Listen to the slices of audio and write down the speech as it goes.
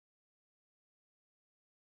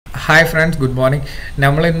Hi friends, good morning.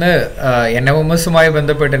 നമ്മൾ ഇന്ന് NMMSുമായി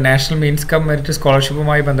ബന്ധപ്പെട്ട് നാഷണൽ മീൻസ് കം മെറിറ്റ്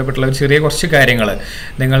സ്കോളർഷിപ്പുമായി ബന്ധപ്പെട്ടുള്ള ചെറിയ കുറച്ച് കാര്യങ്ങൾ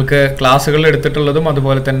നിങ്ങൾക്ക് ക്ലാസ്സുകളിൽ എടുത്തിട്ടുള്ളതും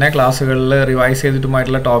അതുപോലെ തന്നെ ക്ലാസ്സുകളിൽ റിവൈസ്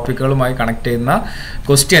ചെയ്തിട്ടുമായിട്ടുള്ള ടോപ്പിക്കുകളുമായി കണക്ട് ചെയ്യുന്ന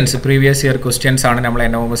ക്വസ്റ്റ്യൻസ് പ്രീവിയസ് ഇയർ ക്വസ്റ്റ്യൻസ് ആണ് നമ്മൾ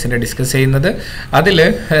NMMSന്റെ ഡിസ്കസ് ചെയ്യുന്നത്. അതിൽ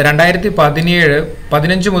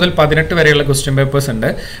 2015 മുതൽ 18 വരെയുള്ള ക്വസ്റ്റ്യൻ പേപ്പേഴ്സ് ഉണ്ട്.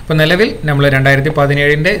 ഇപ്പോൾ നിലവിൽ നമ്മൾ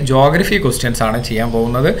 2017ന്റെ ജോഗ്രഫി ക്വസ്റ്റ്യൻസ് ആണ് ചെയ്യാൻ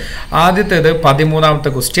പോകുന്നത്. ആദ്യത്തേത്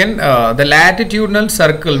 13ാമത്തെ question the latitudinal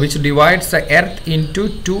circle which divides the earth into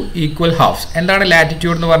two equal halves. എന്താണ്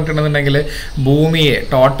ലാറ്റിറ്റ്യൂഡ് എന്ന് പറഞ്ഞിട്ടുണ്ടെന്നുണ്ടെങ്കിൽ ഭൂമിയെ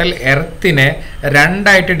ടോട്ടൽ എർത്തിനെ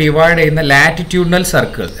രണ്ടായിട്ട് ഡിവൈഡ് ചെയ്യുന്ന ലാറ്റിറ്റ്യൂഡിനൽ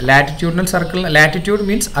സർക്കിൾ. ലാറ്റിറ്റ്യൂഡ്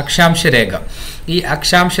മീൻസ് അക്ഷാംശ രേഖ. ഈ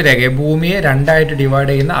അക്ഷാംശ രേഖ ഭൂമിയെ രണ്ടായിട്ട്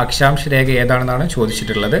ഡിവൈഡ് ചെയ്യുന്ന അക്ഷാംശ രേഖ ഏതാണെന്നാണ്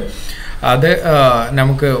ചോദിച്ചിട്ടുള്ളത്. അത്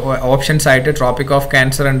നമുക്ക് ഓപ്ഷൻസ് ആയിട്ട് ട്രോപ്പിക് ഓഫ്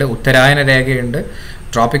ക്യാൻസർ ഉണ്ട്, ഉത്തരായന രേഖയുണ്ട്,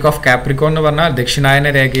 ട്രോപ്പിക് ഓഫ് കാപ്രിക്കോൺ എന്ന് പറഞ്ഞാൽ ദക്ഷിണായന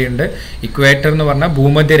രേഖയുണ്ട്, ഇക്വേറ്റർ എന്ന് പറഞ്ഞാൽ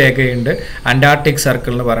ഭൂമധ്യ രേഖയുണ്ട്, അന്റാർട്ടിക്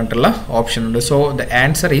സർക്കിൾ എന്ന് പറഞ്ഞിട്ടുള്ള ഓപ്ഷൻ ഉണ്ട്. So the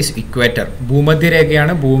answer is equator. ഭൂമധ്യ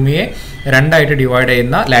രേഖയാണ് ഭൂമിയെ രണ്ടായിട്ട് ഡിവൈഡ്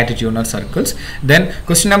ചെയ്യുന്ന latitudinal circles. Then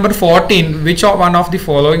question number 14, which one of the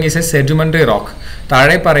following is A sedimentary rock.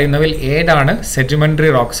 താഴെ പറയുന്നതിൽ ഏതാണ് സെഡിമെന്ററി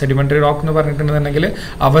റോക്ക്? സെഡിമെന്ററി റോക്ക് എന്ന് പറഞ്ഞിട്ടുണ്ടെന്നുണ്ടെങ്കിൽ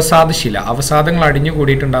അവസാദ ശില, അവസാദങ്ങൾ അടിഞ്ഞു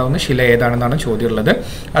കൂടിയിട്ടുണ്ടാകുന്ന ശില ഏതാണെന്നാണ് ചോദ്യമുള്ളത്.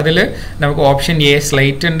 അതിൽ നമുക്ക് ഓപ്ഷൻ എ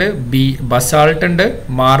സ്ലേറ്റ് ഉണ്ട്, ബി ബസാൾട്ട് ഉണ്ട്,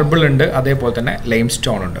 മാർബിൾ ഉണ്ട്, അതേപോലെ തന്നെ ലൈം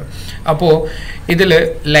സ്റ്റോൺ ഉണ്ട്. അപ്പോൾ ഇതിൽ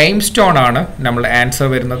ലൈം സ്റ്റോൺ ആണ് നമ്മുടെ ആൻസർ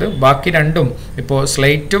വരുന്നത്. ബാക്കി രണ്ടും ഇപ്പോൾ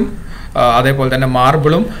സ്ലേറ്റും അതേപോലെ തന്നെ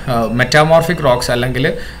മാർബിളും മെറ്റാമോർഫിക് റോക്സ് അല്ലെങ്കിൽ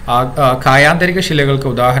കായാന്തരിക ശിലകൾക്ക്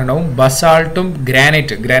ഉദാഹരണവും ബസാൾട്ടും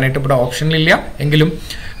ഗ്രാനൈറ്റ് ഇവിടെ ഓപ്ഷനിലില്ല എങ്കിലും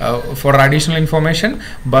ഫോർ അഡീഷണൽ ഇൻഫോർമേഷൻ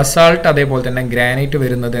ബസാൾട്ട് അതേപോലെ തന്നെ ഗ്രാനൈറ്റ്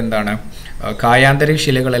വരുന്നത് എന്താണ്? കായാന്തരിക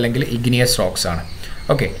ശിലകൾ അല്ലെങ്കിൽ ഇഗ്നിയസ് റോക്സ് ആണ്.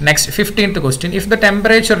 Okay, next 15th question. If the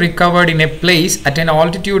temperature recovered in a place at an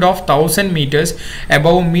altitude of 1000 meters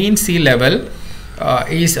above mean sea level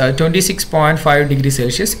is 26.5 degrees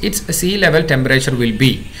Celsius, its sea level temperature will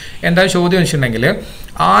be. എന്താ ചോദ്യം വെച്ചിട്ടുണ്ടെങ്കിൽ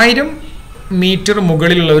 1000 metre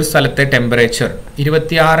മുകളിലുള്ള ഒരു സ്ഥലത്തെ temperature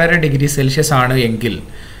 26.5 degree Celsius ആണ് എങ്കിൽ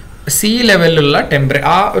see ലെവലിലുള്ള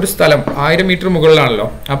ആ ഒരു സ്ഥലം 1000 മീറ്റർ മുകളിലാണല്ലോ,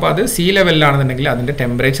 അപ്പോൾ അത് സീ ലെവലിലാണെന്നുണ്ടെങ്കിൽ അതിൻ്റെ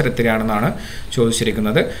ടെമ്പറേച്ചർ എത്രയാണെന്നാണ്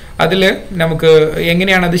ചോദിച്ചിരിക്കുന്നത്. അതിൽ നമുക്ക്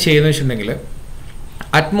എങ്ങനെയാണ് അത് ചെയ്യുന്നത് വെച്ചിട്ടുണ്ടെങ്കിൽ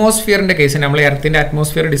അറ്റ്മോസ്ഫിയറിൻ്റെ കേസ് നമ്മൾ എർത്തിൻ്റെ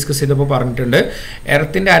അറ്റ്മോസ്ഫിയർ ഡിസ്കസ് ചെയ്തപ്പോൾ പറഞ്ഞിട്ടുണ്ട്.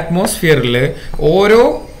 എർത്തിൻ്റെ അറ്റ്മോസ്ഫിയറിൽ ഓരോ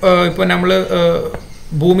ഇപ്പോൾ നമ്മൾ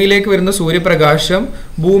ഭൂമിയിലേക്ക് വരുന്ന സൂര്യപ്രകാശം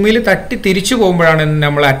ഭൂമിയിൽ തട്ടി തിരിച്ചു പോകുമ്പോഴാണ്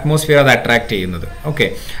നമ്മൾ അറ്റ്മോസ്ഫിയർ അത് അട്രാക്ട് ചെയ്യുന്നത്. ഓക്കെ,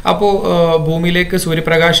 അപ്പോൾ ഭൂമിയിലേക്ക്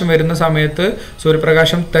സൂര്യപ്രകാശം വരുന്ന സമയത്ത്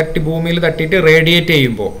സൂര്യപ്രകാശം ഭൂമിയിൽ തട്ടിയിട്ട് റേഡിയേറ്റ്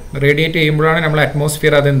ചെയ്യുമ്പോഴാണ് നമ്മൾ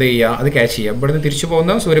അറ്റ്മോസ്ഫിയർ അത് എന്ത് ചെയ്യുക, അത് ക്യാച്ച് ചെയ്യുക. ഇവിടുന്ന് തിരിച്ചു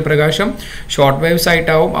പോകുന്ന സൂര്യപ്രകാശം ഷോർട്ട് വേവ്സ്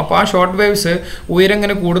ആയിട്ടാവും. അപ്പോൾ ആ ഷോർട്ട് വേവ്സ് ഉയരം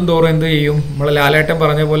ഇങ്ങനെ കൂടുന്തോറും എന്ത് ചെയ്യും? നമ്മൾ ലാലേട്ടൻ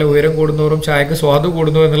പറഞ്ഞ പോലെ ഉയരം കൂടുന്തോറും ചായക്ക് സ്വാദ്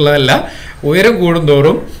കൂടുന്നു എന്നുള്ളതല്ല, ഉയരം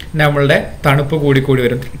കൂടുന്തോറും നമ്മളുടെ തണുപ്പ് കൂടി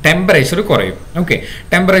വരും, ടെമ്പറേച്ചർ കുറയും. ഓക്കെ,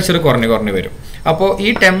 ടെമ്പറേച്ചർ കുറഞ്ഞു വരും. അപ്പോൾ ഈ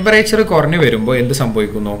ടെമ്പറേച്ചർ കുറഞ്ഞു വരുമ്പോൾ എന്ത്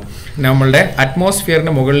സംഭവിക്കുന്നു? നമ്മളുടെ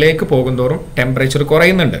അറ്റ്മോസ്ഫിയറിന് മുകളിലേക്ക് പോകുന്തോറും ടെമ്പറേച്ചർ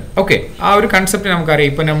കുറയുന്നുണ്ട്. ഓക്കെ, ആ ഒരു കൺസെപ്റ്റ് നമുക്കറിയാം.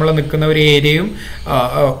 ഇപ്പം നമ്മൾ നിൽക്കുന്ന ഒരു ഏരിയയും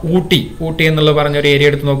ഊട്ടി എന്നുള്ള പറഞ്ഞ ഒരു ഏരിയ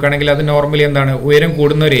എടുത്ത് നോക്കുകയാണെങ്കിൽ അത് നോർമലി എന്താണ്, ഉയരം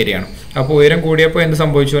കൂടുന്ന ഒരു ഏരിയയാണ്. അപ്പോൾ ഉയരം കൂടിയപ്പോൾ എന്ത്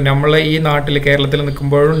സംഭവിച്ചു? നമ്മൾ ഈ നാട്ടിൽ കേരളത്തിൽ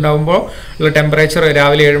നിൽക്കുമ്പോഴുണ്ടാകുമ്പോൾ ഉള്ള ടെമ്പറേച്ചർ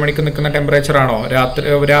രാവിലെ 7 മണിക്ക് നിൽക്കുന്ന ടെമ്പറേച്ചർ ആണോ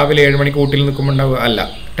രാവിലെ 7 മണിക്ക് ഊട്ടിയിൽ നിൽക്കുമ്പോൾ ഉണ്ടാവുക? അല്ല,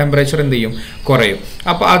 ടെമ്പറേച്ചർ എന്ത് ചെയ്യും? കുറയും.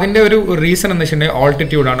 അപ്പോൾ അതിൻ്റെ ഒരു റീസൺ എന്ന് വെച്ചിട്ടുണ്ടെങ്കിൽ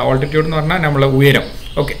ഓൾട്ടിറ്റ്യൂഡാണ്. ഓൾട്ടിറ്റ്യൂഡ് എന്ന് പറഞ്ഞാൽ നമ്മളെ ഉയരം.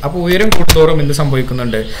 ഓക്കെ, അപ്പോൾ ഉയരം കൂടുന്തോറും എന്ത്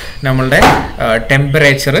സംഭവിക്കുന്നുണ്ട്? നമ്മളുടെ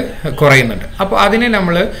ടെമ്പറേച്ചർ കുറയുന്നുണ്ട്. അപ്പോൾ അതിനെ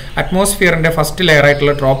നമ്മൾ അറ്റ്മോസ്ഫിയറിൻ്റെ ഫസ്റ്റ് ലെയർ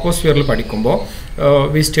ആയിട്ടുള്ള ട്രോപ്പോസ്ഫിയറിൽ പഠിക്കുമ്പോൾ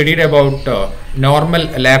we studied about normal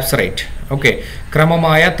lapse rate. Okay,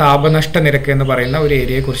 ക്രമമായ താപനഷ്ട നിരക്ക് എന്ന് പറയുന്ന ഒരു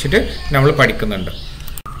ഏരിയയെ കുറിച്ചിട്ട് നമ്മൾ പഠിക്കുന്നുണ്ട്.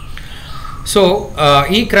 സോ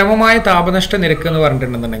ഈ ക്രമമായ താപനഷ്ട നിരക്ക് എന്ന്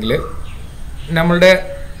പറഞ്ഞിട്ടുണ്ടെന്നുണ്ടെങ്കിൽ നമ്മളുടെ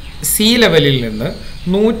സീ ലെവലിൽ നിന്ന്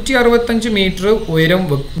 165 മീറ്റർ ഉയരം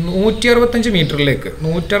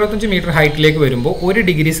 165 മീറ്റർ ഹൈറ്റിലേക്ക് വരുമ്പോൾ 1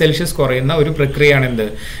 ഡിഗ്രി സെൽഷ്യസ് കുറയുന്ന ഒരു പ്രക്രിയയാണ് എന്ത്?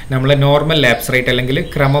 നമ്മളെ നോർമൽ ലാപ്സ് റേറ്റ് അല്ലെങ്കിൽ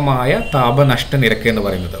ക്രമമായ താപനഷ്ട നിരക്ക് എന്ന്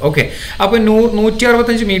പറയുന്നത്. ഓക്കെ, അപ്പോൾ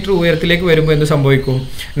 165 മീറ്റർ ഉയരത്തിലേക്ക് വരുമ്പോൾ എന്ത് സംഭവിക്കും?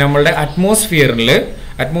 നമ്മളുടെ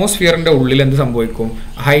അറ്റ്മോസ്ഫിയറിൻ്റെ ഉള്ളിൽ എന്ത് സംഭവിക്കും?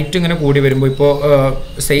 ഹൈറ്റ് ഇങ്ങനെ കൂടി വരുമ്പോൾ ഇപ്പോൾ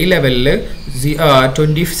സീ ലെവലിൽ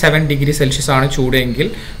 27 ഡിഗ്രി സെൽഷ്യസ് ആണ് ചൂടെങ്കിൽ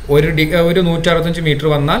ഒരു 165 മീറ്റർ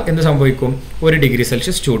വന്നാൽ എന്ത് സംഭവിക്കും? 1 ഡിഗ്രി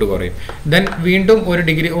സെൽഷ്യസ് ചൂട് കുറയും. ദെൻ വീണ്ടും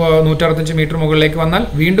 165 മീറ്റർ മുകളിലേക്ക് വന്നാൽ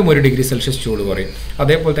വീണ്ടും 1 ഡിഗ്രി സെൽഷ്യസ് ചൂട് കുറയും.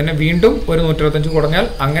 അതേപോലെ തന്നെ വീണ്ടും 165 കുറഞ്ഞാൽ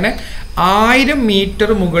അങ്ങനെ 1000 മീറ്റർ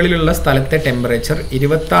മുകളിലുള്ള സ്ഥലത്തെ ടെമ്പറേച്ചർ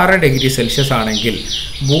 26 ഡിഗ്രി സെൽഷ്യസ് ആണെങ്കിൽ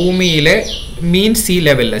ഭൂമിയിലെ മീൻ സീ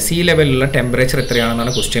ലെവലിലുള്ള ടെമ്പറേച്ചർ എത്രയാണെന്നാണ്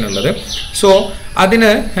ക്വസ്റ്റ്യൻ ഉള്ളത്. സോ അതിന്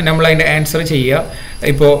നമ്മൾ അതിൻ്റെ ആൻസർ ചെയ്യുക.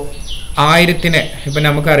 ഇപ്പോൾ 1000-നെ ഇപ്പം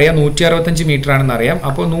നമുക്കറിയാം 165 മീറ്റർ ആണെന്ന് അറിയാം.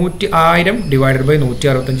 അപ്പോൾ 1000 divided by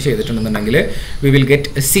 165 ചെയ്തിട്ടുണ്ടെന്നുണ്ടെങ്കിൽ we will get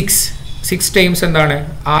 6. 6 times എന്താണ്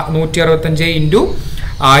 165 ഇൻറ്റു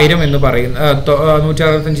 1000 എന്ന് പറയുന്ന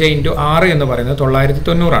 165 ഇൻറ്റു 6 എന്ന് പറയുന്നത്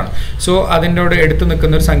 990 ആണ്. സോ അതിൻ്റെ കൂടെ എടുത്ത്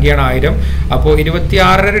നിൽക്കുന്ന ഒരു സംഖ്യയാണ് 1000. അപ്പോൾ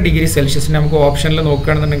 26.5 ഡിഗ്രി സെൽഷ്യസിന് നമുക്ക് ഓപ്ഷനിൽ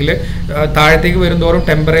നോക്കുകയാണെന്നുണ്ടെങ്കിൽ താഴത്തേക്ക് വരുന്തോറും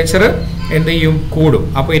ടെമ്പറേച്ചർ എന്ത് ചെയ്യും, കൂടും.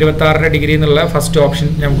 അപ്പോൾ 26.5 ഡിഗ്രി എന്നുള്ള ഫസ്റ്റ് ഓപ്ഷൻ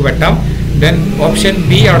നമുക്ക് വെട്ടാം. ദെൻ ഓപ്ഷൻ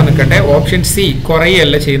ബി അവിടെ നിൽക്കട്ടെ. ഓപ്ഷൻ സി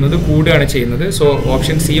കുറയുകയല്ല ചെയ്യുന്നത്, കൂടുകയാണ് ചെയ്യുന്നത്. സോ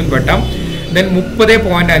ഓപ്ഷൻ സിയും വെട്ടാം. ദെൻ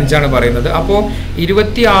 30.5 ആണ് പറയുന്നത്. അപ്പോൾ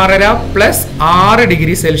 26.5 പ്ലസ് 6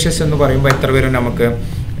 ഡിഗ്രി സെൽഷ്യസ് എന്ന് പറയുമ്പോൾ എത്ര വരും നമുക്ക്?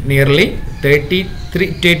 നിയർലി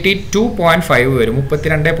 32.5 വരും,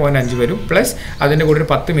 32.5 വരും. പ്ലസ് അതിൻ്റെ കൂടെ ഒരു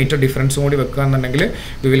 10 മീറ്റർ ഡിഫറൻസും കൂടി വെക്കുകയാണെന്നുണ്ടെങ്കിൽ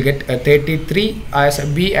we will get 33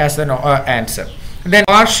 as B as an answer. Then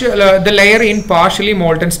the layer in partially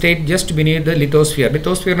molten state just beneath the lithosphere.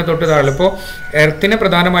 ലിത്തോസ്ഫിയറിന് തൊട്ട് താഴെ ഇപ്പോൾ എർത്തിനെ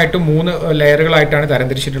പ്രധാനമായിട്ടും 3 ലെയറുകളായിട്ടാണ്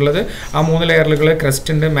തരംതിരിച്ചിട്ടുള്ളത്. ആ 3 ലെയറുകൾ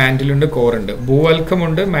ക്രസ്റ്റ് ഉണ്ട്, മാൻഡിലുണ്ട്, കോറുണ്ട്.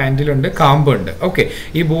 ഭൂവൽക്കമുണ്ട്, മാൻഡിലുണ്ട്, കാമ്പുണ്ട്. ഓക്കെ,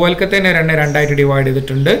 ഈ ഭൂവൽക്കത്തെ തന്നെ രണ്ടായിട്ട് ഡിവൈഡ്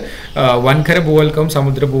ചെയ്തിട്ടുണ്ട്. വൻകര ഭൂവൽക്കവും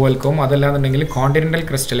സമുദ്ര ഭൂവൽക്കവും. അതല്ലാന്നുണ്ടെങ്കിൽ കോണ്ടിനെന്റൽ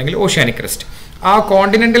ക്രസ്റ്റ് അല്ലെങ്കിൽ ഓഷ്യാനിക് ക്രസ്റ്റ്. ആ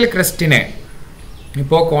കോണ്ടിനെന്റൽ ക്രസ്റ്റിനെ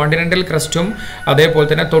ഇപ്പോൾ കോണ്ടിനെന്റൽ ക്രസ്റ്റും അതേപോലെ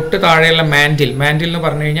തന്നെ തൊട്ട് താഴെയുള്ള മാൻഡിൽ എന്ന്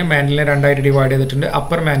പറഞ്ഞു കഴിഞ്ഞാൽ മാൻഡിലിനെ രണ്ടായിട്ട് ഡിവൈഡ് ചെയ്തിട്ടുണ്ട്,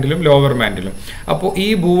 അപ്പർ മാൻഡിലും ലോവർ മാൻഡിലും. അപ്പോൾ ഈ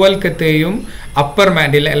ഭൂവൽക്കത്തെയും അപ്പർ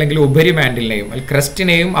മാൻഡിൽ അല്ലെങ്കിൽ ഉപരി മാൻഡിലിനെയും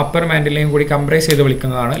ക്രസ്റ്റിനെയും അപ്പർ മാൻഡിലിനെയും കൂടി കംപ്രൈസ് ചെയ്ത്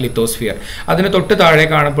വിളിക്കുന്നതാണ് ലിത്തോസ്ഫിയർ. അതിന് തൊട്ട് താഴെ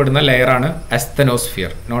കാണപ്പെടുന്ന ലെയറാണ്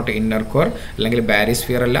അസ്തനോസ്ഫിയർ, നോട്ട് ഇന്നർ കോർ അല്ലെങ്കിൽ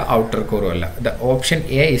ബാരിസ്ഫിയർ അല്ല, ഔട്ടർ കോറും അല്ല. The option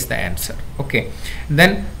A is the answer. Okay,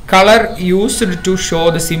 then color used to show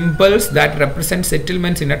the symbols that represent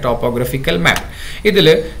settlements in a topographical map. ഇതിൽ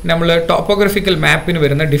നമ്മൾ ടോപ്പോഗ്രഫിക്കൽ മാപ്പിന്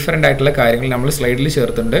വരുന്ന ഡിഫറെൻ്റ് ആയിട്ടുള്ള കാര്യങ്ങൾ നമ്മൾ സ്ലൈഡിൽ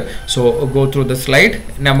ചേർത്തിട്ടുണ്ട്. So go through the slide.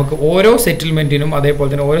 നമുക്ക് ഓരോ സെറ്റിൽമെൻറ്റിനും അതേപോലെ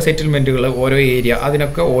തന്നെ ഓരോ സെറ്റിൽമെൻറ്റുകൾ, ഓരോ ഏരിയ,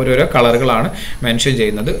 അതിനൊക്കെ ഓരോരോ കളറുകളാണ് മെൻഷൻ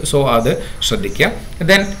ചെയ്യുന്നത്. സോ അത് ശ്രദ്ധിക്കുക.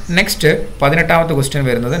 ദെൻ നെക്സ്റ്റ് 18ാമത്തെ ക്വസ്റ്റ്യൻ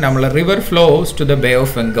വരുന്നത് നമ്മൾ river flows to the bay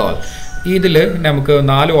of Bengal. ഇതിൽ നമുക്ക്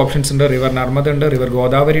 4 ഓപ്ഷൻസ് ഉണ്ട്. റിവർ നർമ്മദ ഉണ്ട്, റിവർ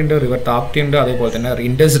ഗോദാവരി ഉണ്ട്, റിവർ താപ്തി ഉണ്ട്, അതേപോലെ തന്നെ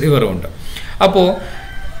ഇൻഡസ് റിവറും ഉണ്ട്. അപ്പോൾ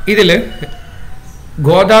ഇതിൽ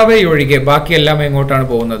ഗോദാവരി ഒഴികെ ബാക്കിയെല്ലാം എങ്ങോട്ടാണ്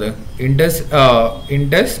പോകുന്നത്?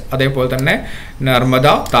 ഇൻഡസ് അതേപോലെ തന്നെ നർമ്മദ,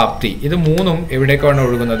 താപ്തി, ഇത് 3ഉം എവിടേക്കാണ്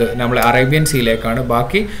ഒഴുകുന്നത്? നമ്മൾ അറേബ്യൻ സീയിലേക്കാണ്.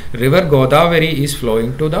 ബാക്കി river Godavari is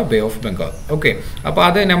flowing to the bay of Bengal. Okay, അപ്പോൾ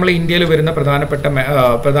അത് നമ്മൾ ഇന്ത്യയിൽ വരുന്ന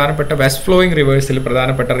പ്രധാനപ്പെട്ട വെസ്റ്റ് ഫ്ലോയിങ് റിവേഴ്സിൽ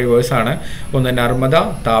പ്രധാനപ്പെട്ട റിവേഴ്സാണ്. ഒന്ന് Narmada,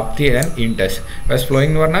 Tapti and Indus. West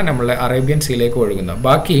flowing എന്ന് പറഞ്ഞാൽ നമ്മൾ അറേബ്യൻ സീയിലേക്ക് ഒഴുകുന്ന.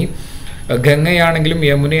 ബാക്കി ഗംഗയാണെങ്കിലും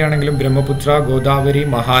യമുനയാണെങ്കിലും ബ്രഹ്മപുത്ര, ഗോദാവരി,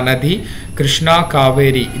 മഹാനദി, കൃഷ്ണ,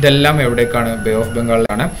 കാവേരി, ഇതെല്ലാം എവിടേക്കാണ്? Bay of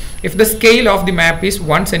ബംഗാളിലാണ്. If the scale of the map is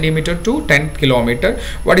 1 centimeter to 10 kilometer,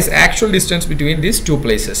 what is actual distance between these 2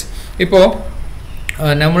 places? ഇപ്പോൾ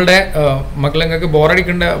നമ്മളുടെ മക്കളങ്ങൾക്ക്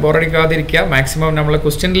ബോറടിക്കാതിരിക്കുക, മാക്സിമം നമ്മൾ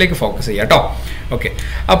ക്വസ്റ്റ്യനിലേക്ക് ഫോക്കസ് ചെയ്യുക കേട്ടോ. ഓക്കെ,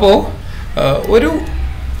 അപ്പോൾ ഒരു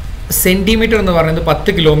സെൻറ്റിമീറ്റർ എന്ന് പറയുന്നത്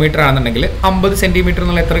 10 കിലോമീറ്റർ ആണെന്നുണ്ടെങ്കിൽ 50 സെൻറ്റിമീറ്റർ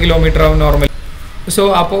എന്നുള്ള എത്ര കിലോമീറ്റർ ആവും നോർമൽ? സോ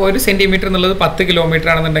അപ്പോൾ 1 സെൻറ്റിമീറ്റർ എന്നുള്ളത് 10 കിലോമീറ്റർ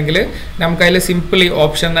ആണെന്നുണ്ടെങ്കിൽ നമുക്ക് അതിൽ സിംപിളി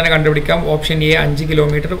ഓപ്ഷൻ തന്നെ കണ്ടുപിടിക്കാം. Option A 5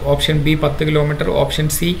 kilometre, option B 10 kilometre, option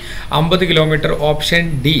C 50 kilometre, option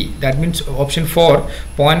D that means option 4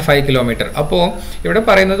 0.5 kilometre. അപ്പോൾ ഇവിടെ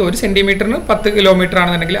പറയുന്നത് 1 സെൻറ്റിമീറ്ററിന് 10 കിലോമീറ്റർ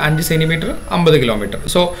ആണെന്നുണ്ടെങ്കിൽ 5 centimetre 50 kilometre.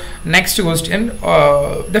 So next question,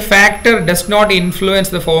 the factor does not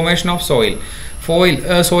influence the formation of soil.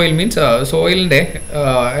 Soil means സോയിലിൻ്റെ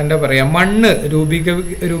എന്താ പറയുക, മണ്ണ്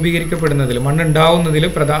രൂപീകരിക്കപ്പെടുന്നതിൽ, മണ്ണുണ്ടാവുന്നതിൽ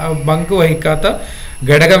പങ്ക് വഹിക്കാത്ത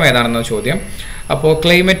ഘടകം ഏതാണെന്ന ചോദ്യം. അപ്പോൾ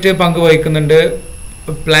ക്ലൈമറ്റ് പങ്കുവഹിക്കുന്നുണ്ട്,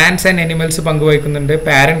 പ്ലാന്റ്സ് ആൻഡ് അനിമൽസ് പങ്കുവഹിക്കുന്നുണ്ട്,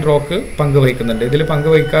 പാരന്റ് റോക്ക് പങ്കുവഹിക്കുന്നുണ്ട്. ഇതിൽ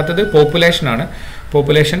പങ്കുവഹിക്കാത്തത് പോപ്പുലേഷനാണ്.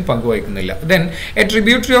 Population പങ്കുവഹിക്കുന്നില്ല. Then A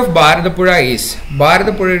tributary of Bharathapuzha is.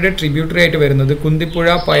 ഭാരതപ്പുഴയുടെ ട്രിബ്യൂട്ടറി ആയിട്ട് വരുന്നത് കുന്തിപ്പുഴ,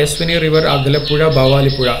 പയസ്വിനി river, അകലപ്പുഴ,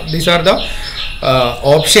 ഭവാലിപ്പുഴ. These are the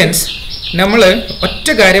options. നമ്മൾ ഒറ്റ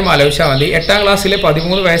കാര്യം ആലോചിച്ചാൽ മതി. 8ാം ക്ലാസ്സിലെ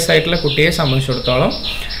 13 വയസ്സായിട്ടുള്ള കുട്ടിയെ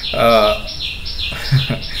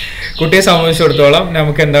സംബന്ധിച്ചിടത്തോളം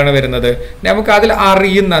നമുക്ക് എന്താണ് വരുന്നത്? നമുക്ക് അതിൽ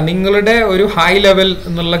അറിയുന്ന നിങ്ങളുടെ ഒരു ഹൈ ലെവൽ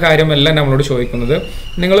എന്നുള്ള കാര്യമല്ല നമ്മളോട് ചോദിക്കുന്നത്.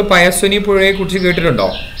 നിങ്ങൾ പയസ്വിനി പുഴയെക്കുറിച്ച് കേട്ടിട്ടുണ്ടോ?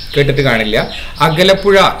 കേട്ടിട്ട് കാണില്ല.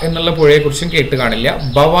 അകലപ്പുഴ എന്നുള്ള പുഴയെക്കുറിച്ചും കേട്ട് കാണില്ല.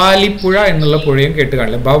 ഭവാലിപ്പുഴ എന്നുള്ള പുഴയും കേട്ട്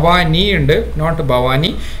കാണില്ല. ഭവാനി ഉണ്ട്, not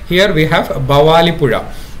Bhavani. Here we have ഭവാലിപ്പുഴ.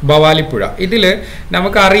 ഇതിൽ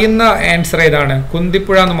നമുക്ക് അറിയുന്ന ആൻസർ ഏതാണ്?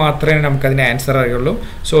 കുന്തിപ്പുഴ എന്ന് മാത്രമേ നമുക്ക് അതിന് ആൻസർ അറിയുള്ളൂ.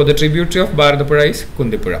 So the tributary of Bharathapuzha is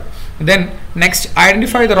Kunthipuzha. Then next,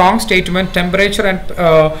 identify the wrong statement temperature and.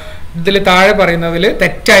 ഇതിൽ താഴെ പറയുന്നതിൽ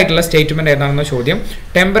തെറ്റായിട്ടുള്ള സ്റ്റേറ്റ്മെന്റ് ഏതാണെന്ന ചോദ്യം.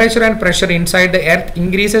 Temperature and pressure inside the earth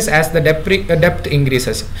increases as the depth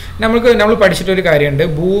increases. നമ്മൾ പഠിച്ചിട്ടൊരു കാര്യമുണ്ട്,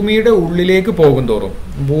 ഭൂമിയുടെ ഉള്ളിലേക്ക്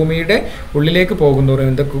പോകുന്തോറും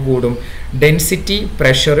എന്തൊക്കെ കൂടും? Density,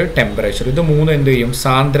 pressure, temperature. ഇത് 3 എന്ത് ചെയ്യും?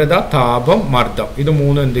 സാന്ദ്രത, താപം, മർദ്ദം, ഇത്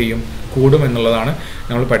 3 എന്ത് ചെയ്യും? കൂടും എന്നുള്ളതാണ്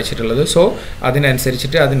നമ്മൾ പഠിച്ചിട്ടുള്ളത്. സോ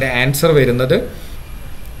അതിനനുസരിച്ചിട്ട് അതിൻ്റെ ആൻസർ വരുന്നത്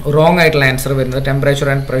റോങ് ആയിട്ടുള്ള ആൻസർ വരുന്നത് temperature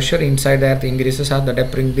and pressure inside the earth increases are the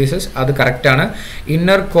depth increases, അത് കറക്റ്റാണ്.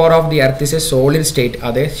 Inner core of the earth is A solid state,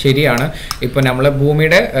 അതെ ശരിയാണ്. ഇപ്പോൾ നമ്മൾ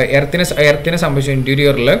ഭൂമിയുടെ എർത്തിനെ സംബന്ധിച്ച്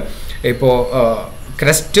ഇൻറ്റീരിയറിൽ ഇപ്പോൾ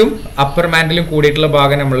ക്രസ്റ്റും അപ്പർ മാൻഡിലും കൂടിയിട്ടുള്ള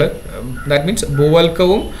ഭാഗം നമ്മൾ ദാറ്റ് മീൻസ്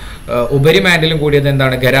ഭൂവൽക്കവും ഉപരിമാൻഡിലും കൂടിയത്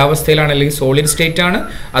എന്താണ്, ഖരാവസ്ഥയിലാണ് അല്ലെങ്കിൽ സോളിഡ് സ്റ്റേറ്റ് ആണ്.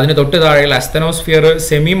 അതിന് തൊട്ട് താഴെയുള്ള അസ്തനോസ്ഫിയർ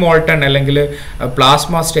സെമി മോൾട്ടൺ അല്ലെങ്കിൽ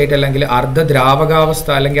പ്ലാസ്മ സ്റ്റേറ്റ് അല്ലെങ്കിൽ അർദ്ധദ്രാവകാവസ്ഥ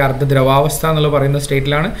അല്ലെങ്കിൽ അർദ്ധദ്രവാവസ്ഥ എന്നുള്ള പറയുന്ന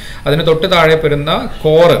സ്റ്റേറ്റിലാണ്. അതിന് തൊട്ട് താഴെ വരുന്ന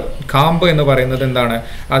കോറ് കാമ്പ് എന്ന് പറയുന്നത് എന്താണ്,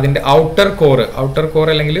 അതിൻ്റെ ഔട്ടർ കോർ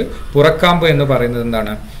അല്ലെങ്കിൽ പുറക്കാമ്പ് എന്ന് പറയുന്നത്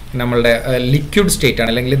എന്താണ്, നമ്മളുടെ ലിക്വിഡ് സ്റ്റേറ്റ് ആണ്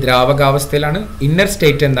അല്ലെങ്കിൽ ദ്രാവകാവസ്ഥയിലാണ്. ഇന്നർ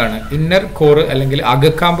സ്റ്റേറ്റ് എന്താണ്, ഇന്നർ കോർ അല്ലെങ്കിൽ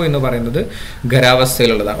അകക്കാമ്പ് എന്ന് പറയുന്നത്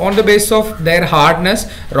ഖരാവസ്ഥയിലുള്ളതാണ്. On the base of their hardness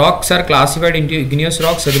rocks R classified in to igneous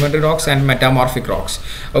rocks, sedimentary rocks and metamorphic rocks.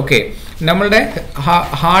 Okay, നമ്മളുടെ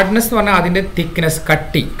ഹാർഡ്നെസ് എന്ന് പറഞ്ഞാൽ അതിൻ്റെ തിക്നെസ്,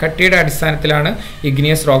 കട്ടിയുടെ അടിസ്ഥാനത്തിലാണ്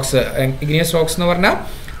ഇഗ്നിയസ് റോക്സ് എന്ന് പറഞ്ഞാൽ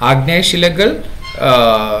ആഗ്നേയശിലകൾ,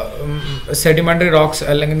 സെഡിമെന്ററി റോക്സ്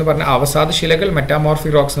അല്ലെങ്കിൽ എന്ന് പറഞ്ഞാൽ അവസാദ ശിലകൾ,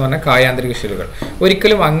 മെറ്റാമോർഫിക് റോക്സ് എന്ന് പറഞ്ഞാൽ കായാന്തരിക ശിലകൾ.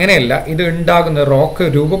 ഒരിക്കലും അങ്ങനെയല്ല, ഇത് ഉണ്ടാകുന്ന റോക്ക്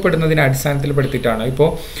രൂപപ്പെടുന്നതിന് അടിസ്ഥാനത്തിൽപ്പെടുത്തിയിട്ടാണ്. ഇപ്പോൾ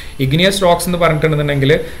ഇഗ്നിയസ് റോക്സ് എന്ന്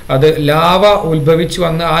പറഞ്ഞിട്ടുണ്ടെന്നുണ്ടെങ്കിൽ അത് ലാവ ഉത്ഭവിച്ചു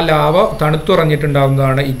വന്ന് ആ ലാവ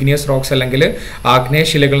തണുത്തുറഞ്ഞിട്ടുണ്ടാകുന്നതാണ് ഇഗ്നിയസ് റോക്സ് അല്ലെങ്കിൽ ആഗ്നേയ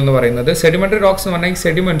ശിലകൾ എന്ന് പറയുന്നത്. സെഡിമെന്ററി റോക്സ് എന്ന്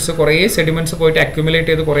പറഞ്ഞാൽ ഈ കുറേ സെഡിമെന്റ്സ് പോയിട്ട്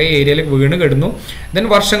അക്യുമുലേറ്റ് ചെയ്ത് കുറേ ഏരിയയിൽ വീണ് കിടന്നു, ദെൻ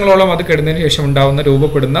വർഷങ്ങളോളം അത് കിടന്നതിന് ശേഷം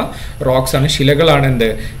രൂപപ്പെടുന്ന റോക്സ് ആണ്, ശിലകളാണ് എന്ത്,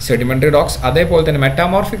 സെഡിമെന്ററി റോക്സ്. അതേപോലെ തന്നെ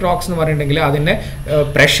മെറ്റാമോർഫിക് റോക്സ് എന്ന് പറഞ്ഞിട്ടുണ്ടെങ്കിൽ അതിൻ്റെ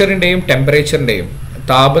പ്രഷറിൻ്റെയും ടെമ്പറേച്ചറിൻ്റെയും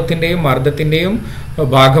താപത്തിൻ്റെയും മർദ്ദത്തിൻ്റെയും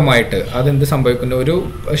ഭാഗമായിട്ട് അതെന്ത് സംഭവിക്കുന്നു, ഒരു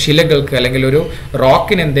ശിലകൾക്ക് അല്ലെങ്കിൽ ഒരു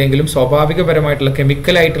റോക്കിന് എന്തെങ്കിലും സ്വാഭാവികപരമായിട്ടുള്ള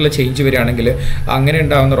കെമിക്കലായിട്ടുള്ള ചേഞ്ച് വരികയാണെങ്കിൽ അങ്ങനെ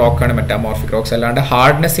ഉണ്ടാകുന്ന റോക്കാണ് മെറ്റാമോർഫിക് റോക്സ്. അല്ലാണ്ട്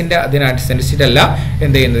ഹാർഡ്നെസ്സിൻ്റെ അതിനനുസരിച്ചിട്ടല്ല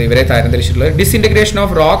എന്ത് ചെയ്യുന്നത്, ഇവരെ തരംതിരിച്ചിട്ടുള്ളത്. Disintegration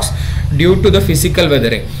of rocks due to the physical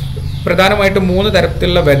weathering. പ്രധാനമായിട്ടും 3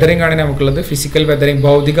 തരത്തിലുള്ള വെതറിംഗ് ആണ് നമുക്കുള്ളത്. ഫിസിക്കൽ വെതറിംഗ്,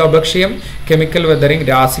 ഭൗതികാപക്ഷയം, കെമിക്കൽ വെതറിംഗ്,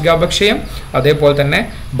 രാസികാപക്ഷയം, അതേപോലെ തന്നെ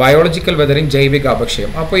ബയോളജിക്കൽ വെതറിംഗ്,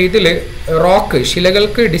 ജൈവികാപക്ഷയം. അപ്പോൾ ഇതിൽ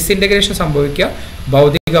ശിലകൾക്ക് ഡിസിൻറ്റഗ്രേഷൻ സംഭവിക്കുക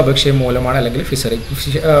ഭൗതികാപക്ഷയം മൂലമാണ് അല്ലെങ്കിൽ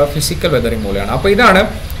ഫിസിക്കൽ വെതറിംഗ് മൂലമാണ്.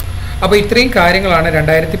 അപ്പോൾ ഇത്രയും കാര്യങ്ങളാണ്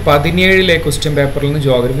 2017 ക്വസ്റ്റ്യൻ പേപ്പറിൽ നിന്ന്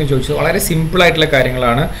ജോഗ്രഫി ചോദിച്ചത്. വളരെ സിമ്പിൾ ആയിട്ടുള്ള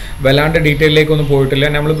കാര്യങ്ങളാണ്, വല്ലാണ്ട് ഡീറ്റെയിലേക്കൊന്നും പോയിട്ടില്ല.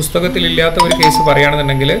 നമ്മൾ പുസ്തകത്തിലില്ലാത്ത ഒരു കേസ്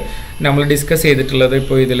പറയുകയാണെന്നുണ്ടെങ്കിൽ നമ്മൾ ഡിസ്കസ് ചെയ്തിട്ടുള്ളത്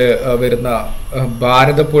ഇപ്പോൾ ഇതിൽ വരുന്ന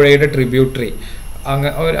ഭാരതപ്പുഴയുടെ ട്രിബ്യൂട്ടറി,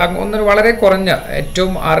 ഒന്നൊരു വളരെ കുറഞ്ഞ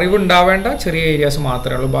ഏറ്റവും അറിവുണ്ടാവേണ്ട ചെറിയ ഏരിയാസ്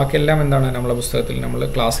മാത്രമേ ഉള്ളൂ. ബാക്കിയെല്ലാം എന്താണ് നമ്മളെ പുസ്തകത്തിൽ നമ്മൾ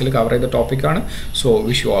ക്ലാസ്സിൽ കവർ ചെയ്ത ടോപ്പിക്കാണ്. So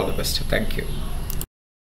wish you all the best. Thank you.